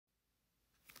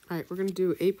All right, we're going to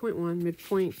do 8.1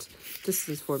 midpoint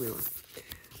distance formula.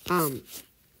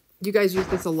 You guys use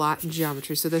this a lot in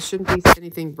geometry, so this shouldn't be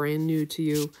anything brand new to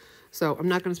you. So I'm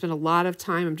not going to spend a lot of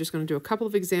time. I'm just going to do a couple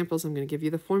of examples. I'm going to give you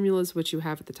the formulas, which you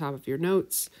have at the top of your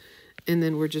notes, and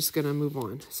then we're just going to move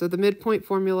on. So the midpoint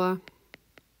formula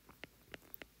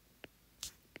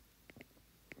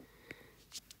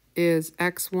is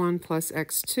x1 plus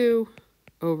x2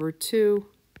 over 2,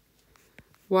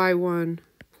 y1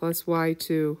 plus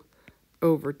y2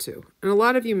 over 2. And a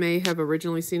lot of you may have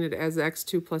originally seen it as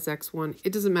x2 plus x1.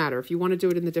 It doesn't matter. If you want to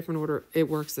do it in the different order, it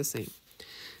works the same.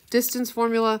 Distance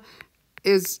formula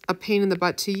is a pain in the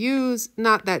butt to use.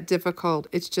 Not that difficult.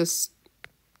 It's just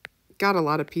got a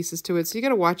lot of pieces to it. So you got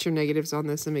to watch your negatives on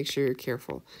this and make sure you're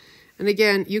careful. And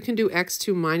again, you can do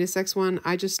x2 minus x1.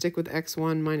 I just stick with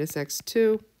x1 minus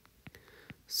x2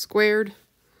 squared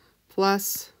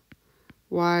plus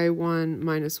y1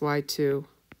 minus y2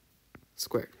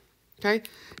 squared. Okay,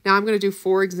 now I'm going to do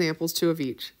 4 examples, 2 of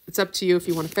each. It's up to you if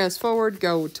you want to fast forward,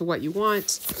 go to what you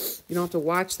want. You don't have to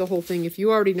watch the whole thing. If you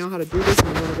already know how to do this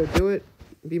and you want to go do it,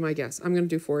 be my guest. I'm going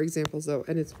to do 4 examples though,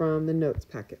 and it's from the notes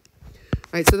packet. All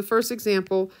right, so the first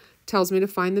example tells me to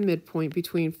find the midpoint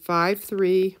between 5,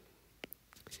 3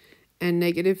 and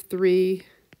negative 3,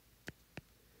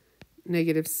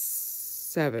 negative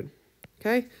 7.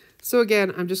 Okay, so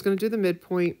again, I'm just going to do the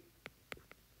midpoint.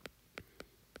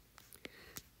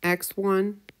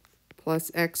 x1 plus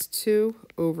x2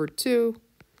 over 2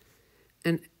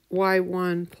 and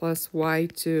y1 plus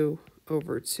y2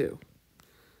 over 2.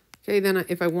 Okay, then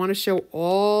if I want to show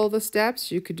all the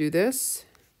steps, you could do this.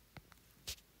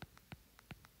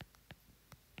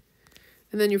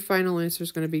 And then your final answer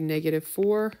is going to be negative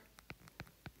 4,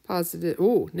 positive,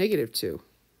 negative 2.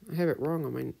 I have it wrong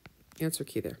on my answer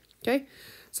key there. Okay,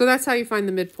 so that's how you find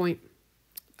the midpoint.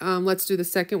 Let's do the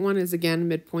second one is again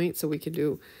midpoint, so we can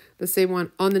do the same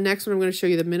one. On the next one, I'm going to show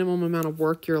you the minimum amount of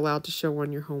work you're allowed to show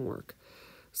on your homework.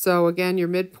 So again, your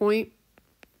midpoint,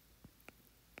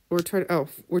 we're trying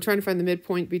to find the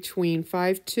midpoint between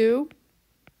 5, 2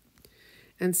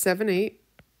 and 7, 8.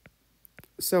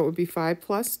 So it would be 5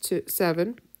 plus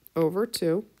 7 over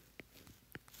 2.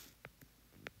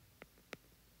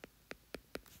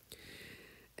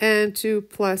 And 2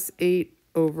 plus 8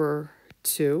 over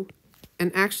 2.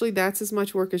 And actually, that's as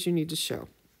much work as you need to show.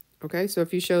 Okay, so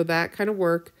if you show that kind of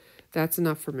work, that's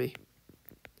enough for me.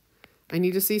 I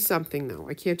need to see something, though.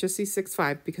 I can't just see 6,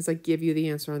 5 because I give you the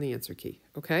answer on the answer key.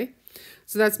 Okay,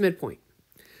 so that's midpoint.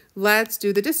 Let's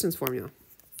do the distance formula.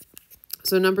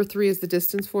 So number 3 is the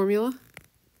distance formula.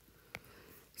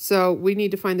 So we need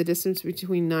to find the distance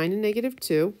between 9 and negative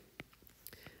 2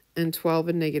 and 12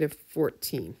 and negative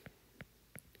 14.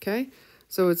 Okay,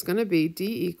 so it's going to be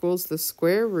d equals the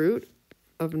square root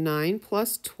of 9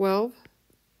 plus 12.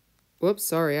 Whoops,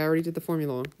 sorry, I already did the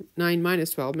formula wrong. 9 minus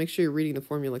 12. Make sure you're reading the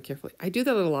formula carefully. I do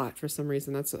that a lot for some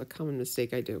reason. That's a common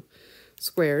mistake I do.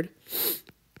 Squared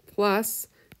plus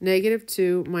negative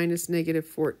 2 minus negative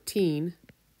 14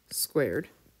 squared.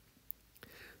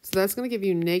 So that's going to give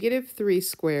you negative 3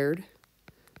 squared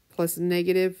plus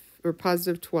negative or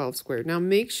positive 12 squared. Now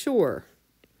make sure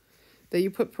that you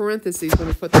put parentheses when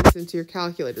you put this into your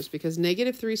calculators, because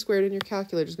negative 3 squared in your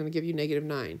calculator is going to give you negative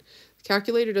 9. The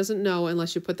calculator doesn't know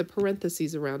unless you put the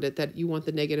parentheses around it that you want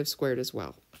the negative squared as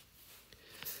well.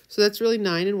 So that's really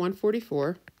 9 and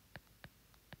 144.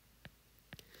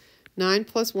 9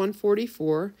 plus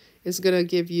 144 is going to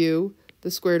give you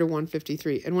the square root of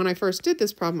 153. And when I first did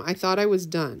this problem, I thought I was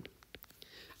done.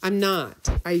 I'm not.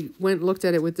 I went and looked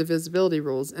at it with divisibility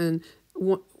rules, and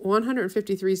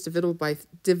 153 is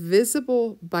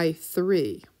divisible by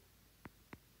 3.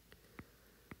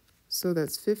 So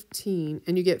that's 15,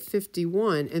 and you get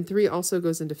 51, and 3 also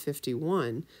goes into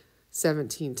 51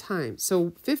 17 times.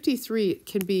 So 53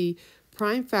 can be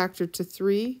prime factor to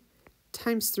 3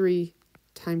 times 3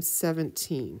 times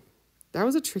 17. That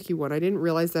was a tricky one. I didn't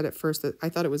realize that at first. I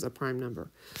thought it was a prime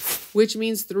number, which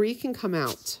means 3 can come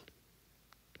out,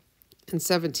 and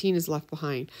 17 is left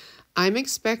behind. I'm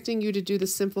expecting you to do the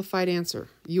simplified answer.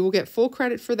 You will get full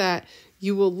credit for that.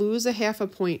 You will lose a half a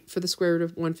point for the square root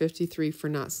of 153 for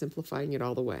not simplifying it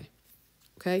all the way.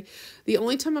 Okay? The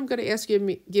only time I'm going to ask you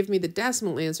to give me the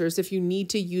decimal answer is if you need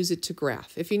to use it to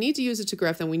graph. If you need to use it to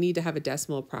graph, then we need to have a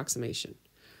decimal approximation.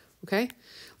 Okay?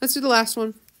 Let's do the last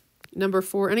one, number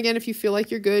 4. And again, if you feel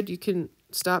like you're good, you can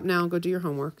stop now and go do your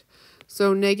homework.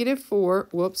 So negative 4,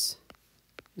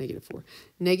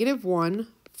 negative 1,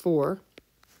 4,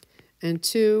 and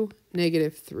 2,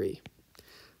 negative 3.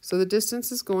 So the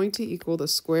distance is going to equal the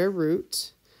square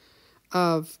root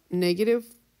of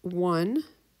negative 1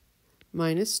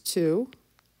 minus 2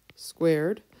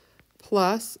 squared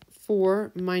plus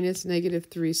 4 minus negative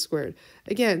 3 squared.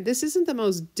 Again, this isn't the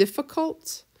most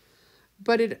difficult,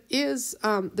 but it is,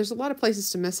 there's a lot of places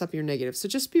to mess up your negative, so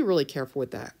just be really careful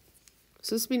with that.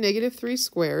 So this would be negative 3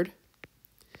 squared,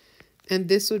 and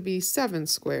this would be 7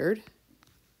 squared.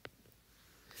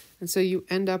 And so you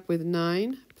end up with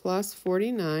 9 plus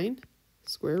 49,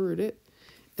 square root it,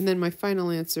 and then my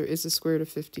final answer is the square root of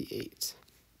 58.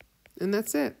 And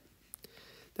that's it.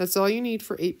 That's all you need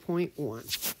for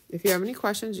 8.1. If you have any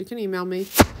questions, you can email me.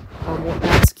 Or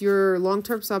ask your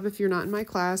long-term sub if you're not in my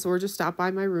class, or just stop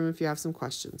by my room if you have some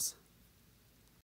questions.